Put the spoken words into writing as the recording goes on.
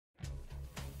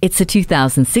It's a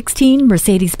 2016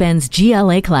 Mercedes-Benz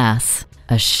GLA class.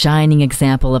 A shining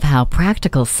example of how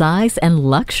practical size and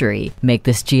luxury make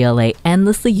this GLA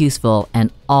endlessly useful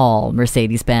and all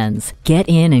Mercedes-Benz. Get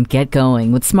in and get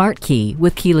going with Smart Key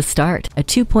with keyless start, a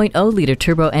 2.0-liter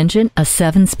turbo engine, a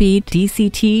 7-speed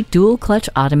DCT dual-clutch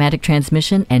automatic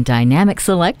transmission, and Dynamic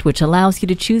Select, which allows you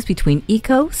to choose between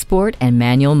eco, sport, and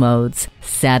manual modes.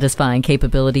 Satisfying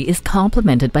capability is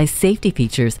complemented by safety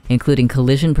features, including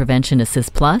Collision Prevention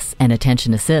Assist Plus and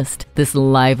Attention Assist. This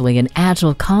lively and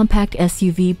agile compact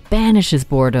SUV banishes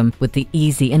boredom with the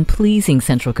easy and pleasing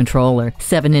central controller,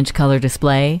 7-inch color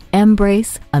display,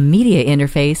 M-Brace, a media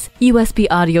interface, USB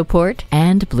audio port,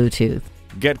 and Bluetooth.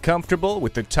 Get comfortable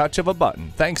with the touch of a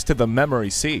button thanks to the memory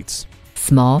seats.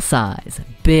 Small size,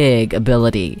 big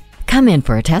ability. Come in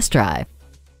for a test drive.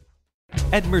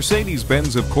 At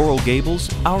Mercedes-Benz of Coral Gables,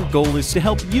 our goal is to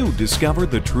help you discover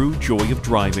the true joy of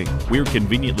driving. We're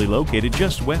conveniently located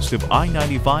just west of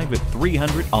I-95 at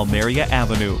 300 Almeria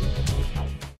Avenue.